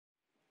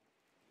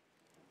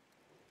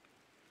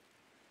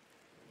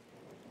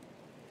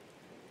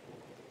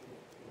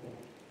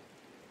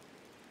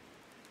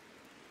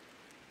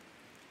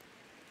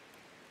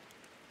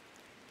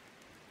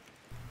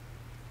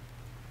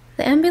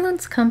The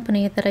ambulance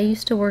company that I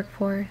used to work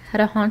for had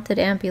a haunted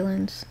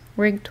ambulance,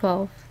 Rig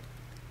 12.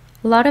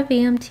 A lot of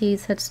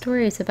EMTs had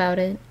stories about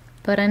it,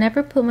 but I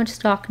never put much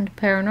stock into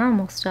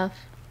paranormal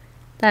stuff.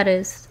 That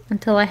is,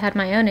 until I had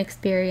my own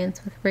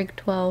experience with Rig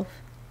 12.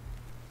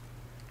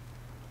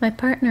 My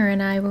partner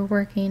and I were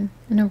working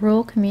in a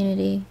rural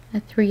community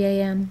at 3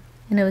 a.m.,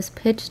 and it was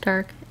pitch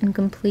dark and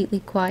completely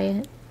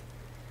quiet.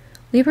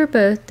 We were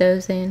both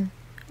dozing.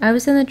 I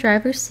was in the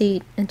driver's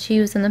seat and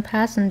she was in the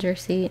passenger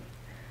seat.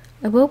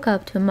 I woke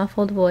up to a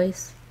muffled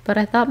voice, but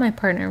I thought my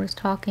partner was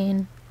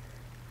talking.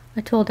 I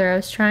told her I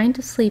was trying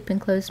to sleep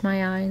and closed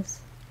my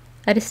eyes.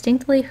 I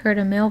distinctly heard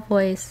a male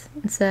voice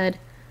and said,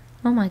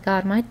 "Oh my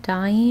God, am I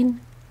dying?"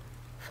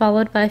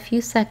 Followed by a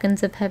few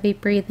seconds of heavy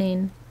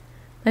breathing.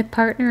 My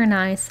partner and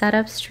I sat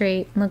up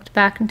straight and looked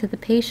back into the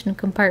patient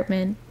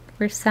compartment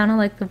where it sounded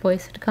like the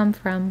voice had come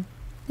from.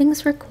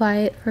 Things were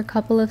quiet for a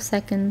couple of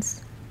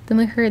seconds, then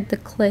we heard the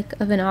click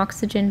of an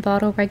oxygen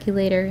bottle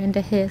regulator and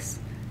a hiss,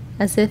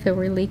 as if it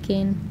were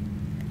leaking.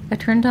 I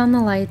turned on the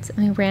lights and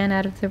we ran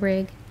out of the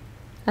rig.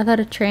 I thought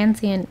a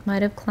transient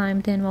might have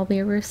climbed in while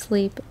we were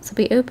asleep, so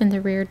we opened the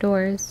rear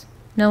doors.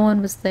 No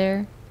one was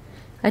there.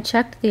 I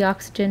checked the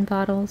oxygen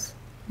bottles.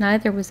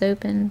 Neither was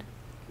opened.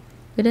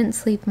 We didn't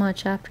sleep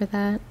much after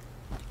that.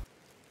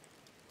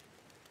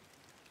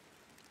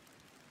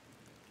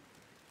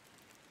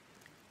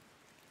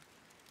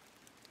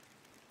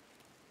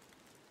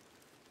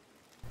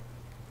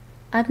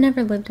 I've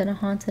never lived in a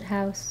haunted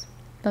house,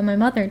 but my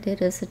mother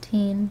did as a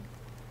teen.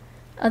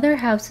 Other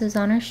houses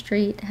on her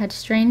street had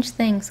strange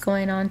things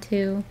going on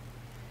too.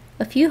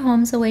 A few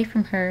homes away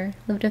from her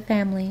lived a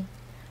family.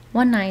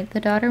 One night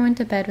the daughter went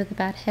to bed with a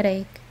bad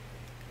headache.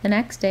 The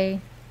next day,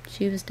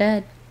 she was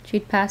dead.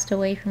 She'd passed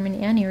away from an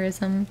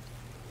aneurysm.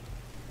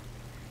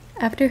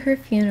 After her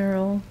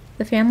funeral,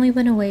 the family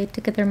went away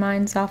to get their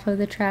minds off of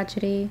the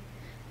tragedy,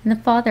 and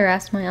the father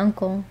asked my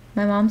uncle,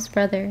 my mom's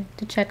brother,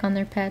 to check on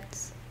their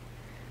pets.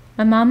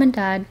 My mom and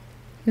dad,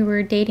 who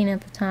were dating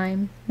at the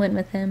time, went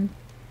with him.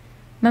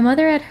 My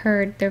mother had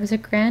heard there was a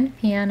grand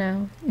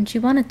piano, and she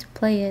wanted to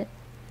play it.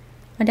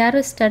 My dad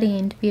was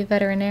studying to be a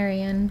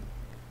veterinarian.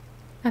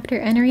 After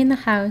entering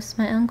the house,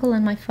 my uncle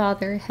and my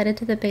father headed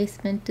to the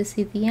basement to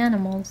see the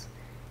animals,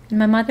 and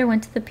my mother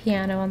went to the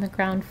piano on the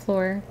ground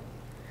floor.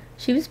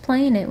 She was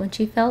playing it when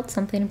she felt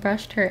something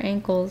brushed her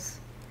ankles.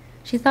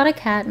 She thought a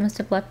cat must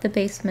have left the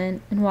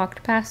basement and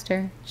walked past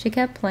her. She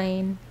kept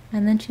playing,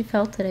 and then she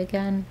felt it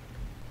again.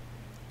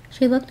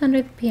 She looked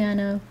under the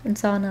piano and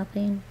saw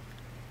nothing.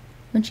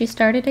 When she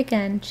started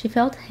again, she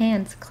felt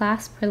hands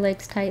clasp her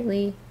legs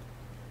tightly.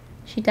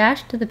 She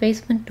dashed to the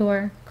basement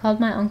door, called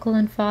my uncle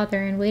and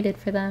father, and waited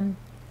for them.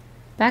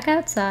 Back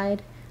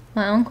outside,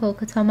 my uncle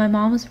could tell my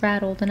mom was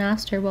rattled and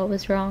asked her what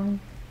was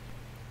wrong.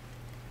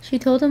 She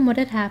told him what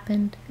had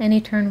happened, and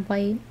he turned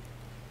white.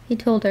 He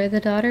told her the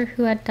daughter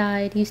who had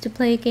died used to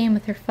play a game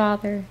with her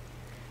father.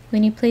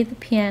 When he played the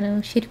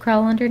piano, she'd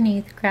crawl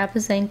underneath, grab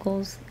his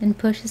ankles, and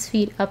push his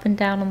feet up and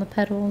down on the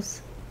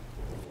pedals.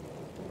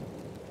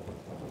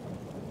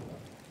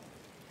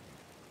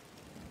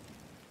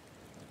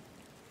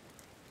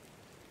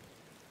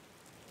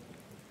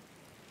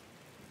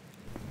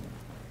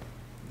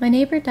 My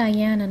neighbor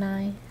Diane and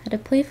I had a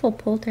playful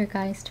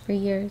poltergeist for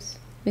years.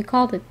 We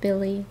called it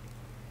Billy.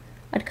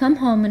 I'd come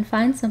home and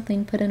find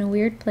something put in a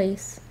weird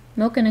place,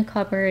 milk in a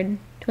cupboard,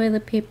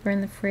 toilet paper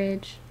in the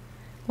fridge,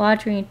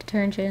 laundry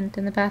detergent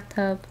in the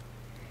bathtub.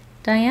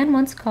 Diane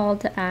once called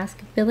to ask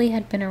if Billy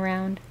had been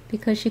around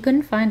because she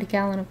couldn't find a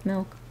gallon of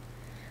milk.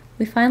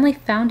 We finally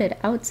found it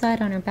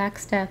outside on her back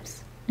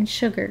steps, and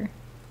sugar.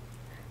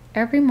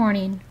 Every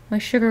morning, my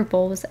sugar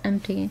bowl was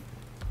empty.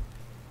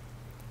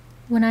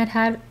 When I'd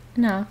had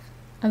enough,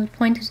 I would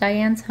point to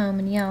Diane's home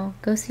and yell,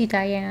 "Go see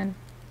Diane."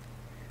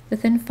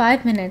 Within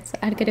 5 minutes,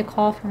 I'd get a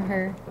call from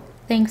her.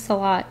 "Thanks a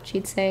lot,"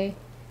 she'd say.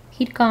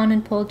 He'd gone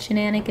and pulled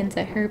shenanigans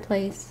at her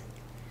place.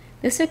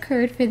 This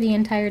occurred for the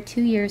entire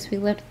 2 years we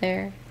lived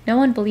there. No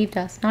one believed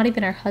us, not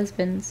even our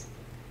husbands.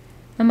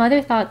 My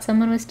mother thought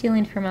someone was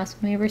stealing from us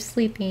when we were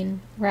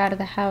sleeping or out of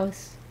the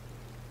house.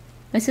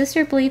 My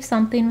sister believed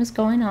something was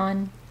going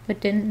on,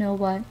 but didn't know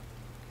what.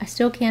 I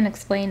still can't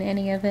explain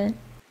any of it.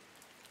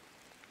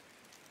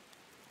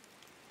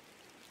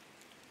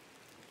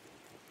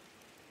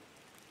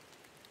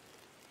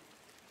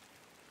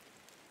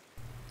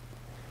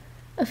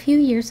 A few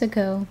years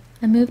ago,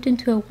 I moved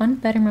into a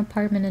one-bedroom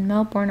apartment in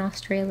Melbourne,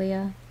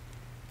 Australia.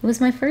 It was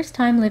my first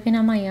time living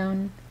on my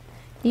own.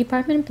 The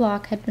apartment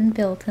block had been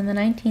built in the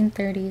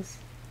 1930s.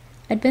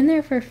 I'd been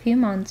there for a few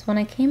months when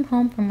I came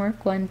home from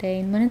work one day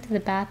and went into the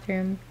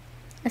bathroom.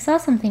 I saw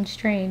something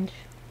strange.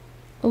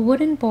 A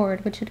wooden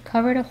board which had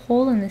covered a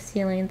hole in the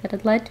ceiling that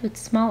had led to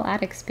its small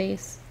attic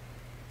space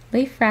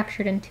lay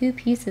fractured in 2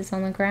 pieces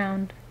on the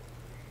ground.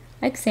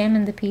 I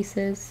examined the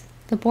pieces.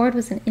 The board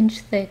was an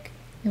inch thick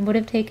and would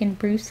have taken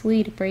Bruce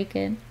Lee to break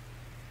it.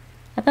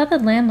 I thought the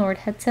landlord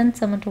had sent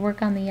someone to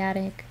work on the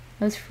attic.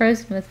 I was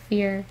frozen with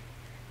fear.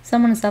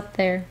 Someone is up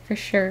there, for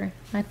sure,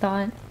 I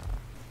thought.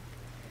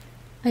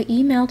 I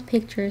emailed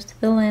pictures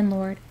to the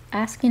landlord,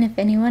 asking if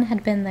anyone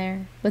had been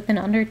there, with an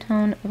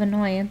undertone of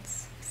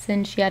annoyance,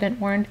 since she hadn't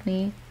warned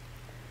me.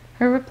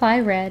 Her reply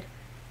read,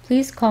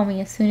 "Please call me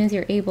as soon as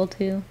you're able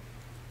to."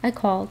 I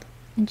called,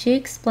 and she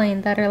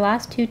explained that her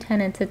last 2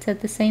 tenants had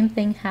said the same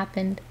thing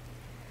happened.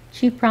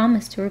 She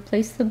promised to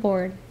replace the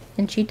board,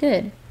 and she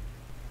did.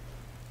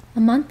 A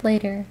month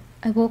later,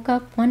 I woke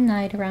up one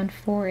night around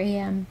 4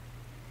 a.m.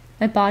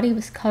 My body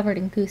was covered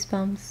in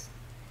goosebumps.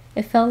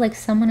 It felt like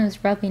someone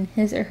was rubbing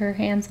his or her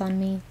hands on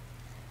me.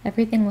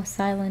 Everything was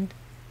silent,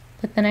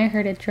 but then I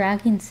heard a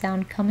dragging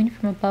sound coming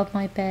from above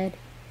my bed.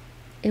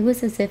 It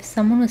was as if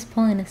someone was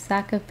pulling a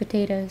sack of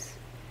potatoes.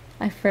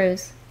 I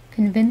froze,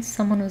 convinced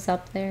someone was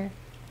up there.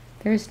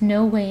 There was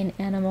no way an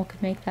animal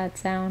could make that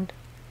sound.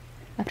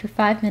 After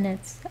 5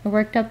 minutes, I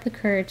worked up the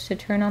courage to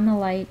turn on the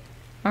light,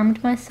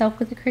 armed myself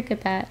with a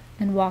cricket bat,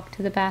 and walked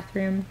to the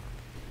bathroom.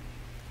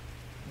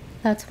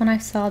 That's when I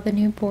saw the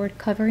new board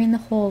covering the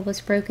hole was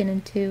broken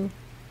in 2.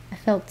 I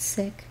felt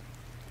sick.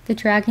 The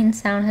dragging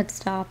sound had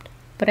stopped,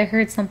 but I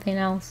heard something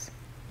else,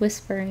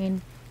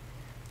 whispering.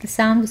 The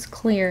sound was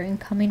clear and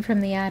coming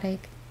from the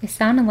attic. It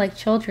sounded like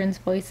children's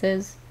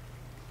voices,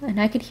 and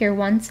I could hear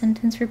one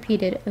sentence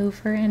repeated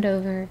over and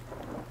over.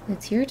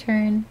 "It's your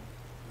turn.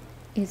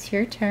 It's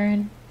your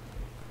turn."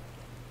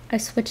 I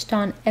switched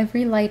on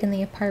every light in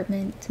the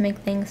apartment to make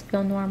things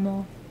feel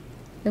normal.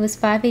 It was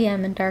 5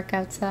 a.m. and dark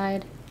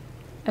outside.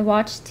 I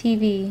watched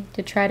TV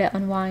to try to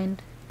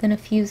unwind, then a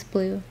fuse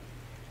blew.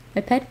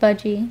 My pet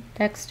Budgie,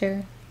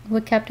 Dexter, who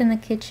I kept in the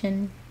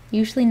kitchen,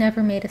 usually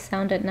never made a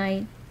sound at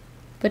night,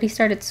 but he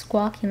started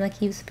squawking like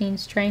he was being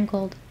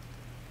strangled.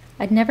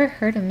 I'd never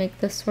heard him make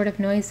those sort of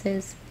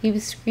noises. He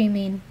was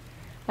screaming.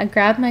 I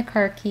grabbed my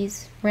car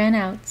keys, ran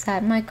out,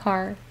 sat in my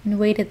car, and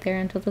waited there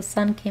until the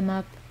sun came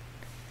up.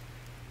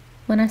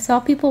 When I saw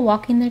people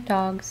walking their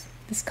dogs,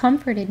 this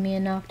comforted me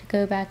enough to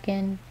go back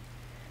in.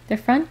 The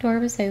front door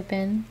was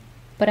open,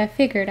 but I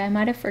figured I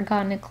might have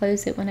forgotten to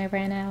close it when I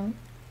ran out.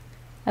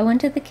 I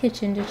went to the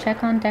kitchen to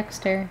check on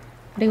Dexter,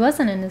 but he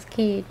wasn't in his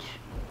cage.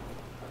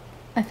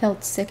 I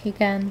felt sick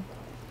again.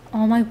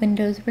 All my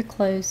windows were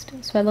closed,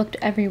 so I looked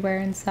everywhere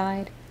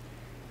inside.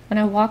 When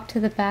I walked to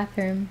the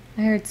bathroom,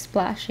 I heard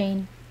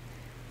splashing.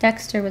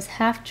 Dexter was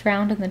half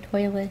drowned in the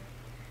toilet.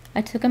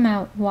 I took him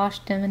out,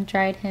 washed him, and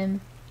dried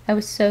him. I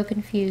was so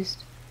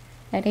confused.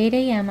 At 8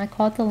 a.m., I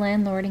called the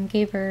landlord and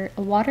gave her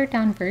a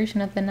watered-down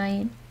version of the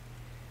night.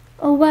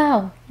 "Oh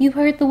wow, you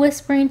heard the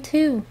whispering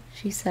too,"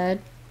 she said.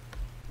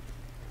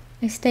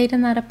 I stayed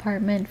in that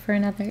apartment for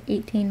another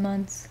 18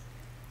 months.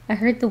 I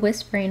heard the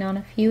whispering on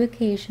a few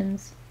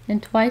occasions,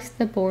 and twice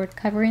the board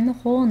covering the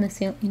hole in the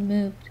ceiling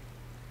moved.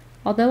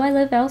 Although I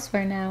live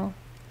elsewhere now,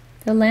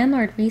 the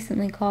landlord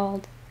recently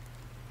called.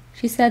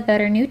 She said that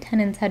her new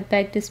tenants had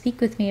begged to speak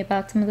with me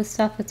about some of the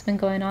stuff that's been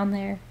going on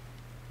there.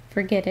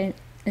 Forget it.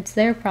 It's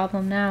their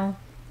problem now.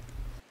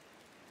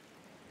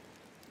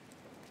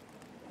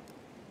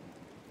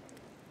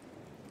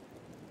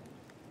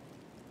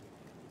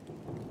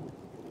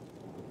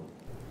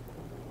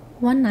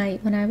 One night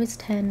when I was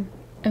 10,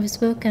 I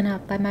was woken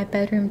up by my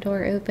bedroom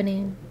door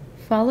opening,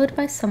 followed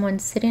by someone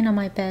sitting on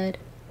my bed.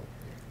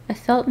 I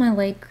felt my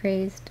leg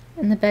grazed,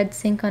 and the bed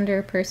sink under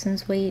a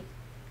person's weight.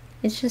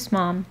 "It's just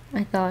Mom,"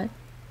 I thought,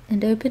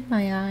 and opened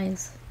my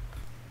eyes.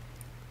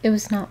 It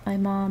was not my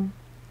mom.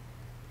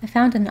 I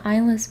found an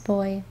eyeless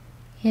boy.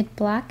 He had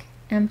black,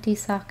 empty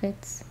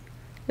sockets,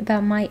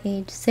 about my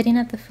age, sitting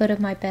at the foot of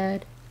my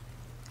bed.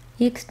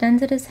 He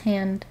extended his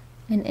hand,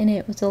 and in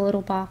it was a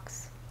little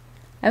box.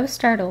 I was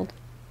startled,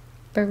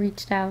 but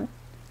reached out.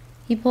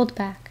 He pulled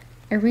back.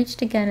 I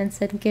reached again and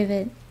said, "Give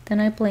it." Then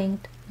I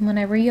blinked, and when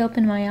I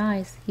reopened my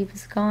eyes, he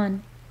was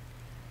gone.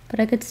 But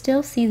I could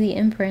still see the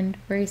imprint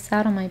where he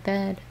sat on my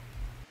bed.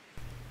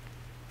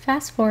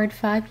 Fast forward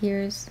 5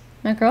 years,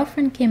 my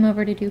girlfriend came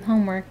over to do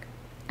homework.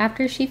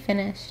 After she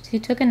finished, she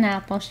took a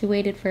nap while she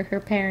waited for her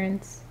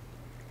parents.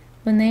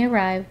 When they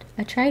arrived,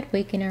 I tried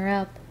waking her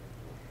up.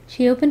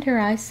 She opened her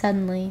eyes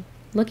suddenly,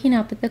 looking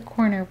up at the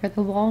corner where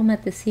the wall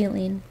met the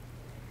ceiling.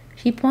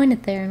 She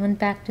pointed there and went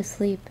back to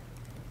sleep.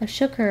 I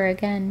shook her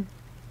again.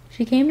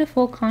 She came to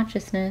full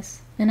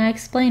consciousness, and I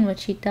explained what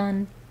she'd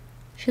done.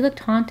 She looked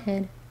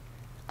haunted.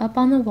 Up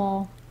on the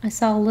wall, I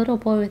saw a little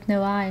boy with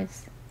no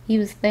eyes. He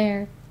was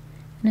there,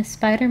 in a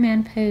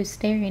Spider-Man pose,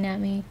 staring at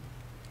me.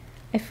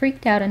 I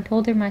freaked out and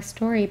told her my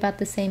story about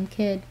the same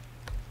kid.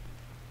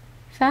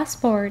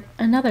 Fast forward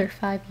another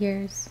 5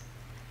 years.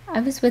 I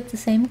was with the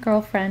same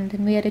girlfriend,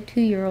 and we had a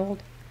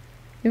 2-year-old.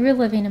 We were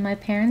living in my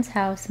parents'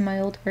 house in my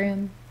old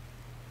room.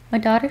 My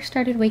daughter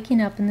started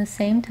waking up in the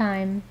same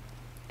time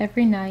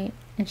every night,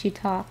 and she'd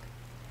talk.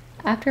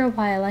 After a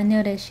while, I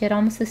noticed she had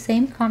almost the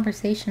same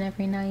conversation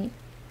every night.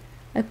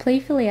 I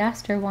playfully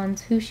asked her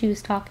once who she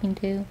was talking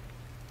to.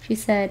 She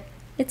said,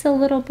 "It's a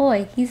little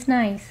boy. He's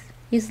nice.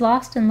 He's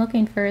lost and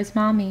looking for his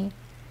mommy."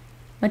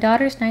 My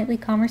daughter's nightly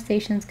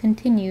conversations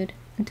continued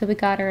until we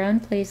got our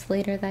own place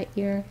later that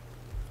year.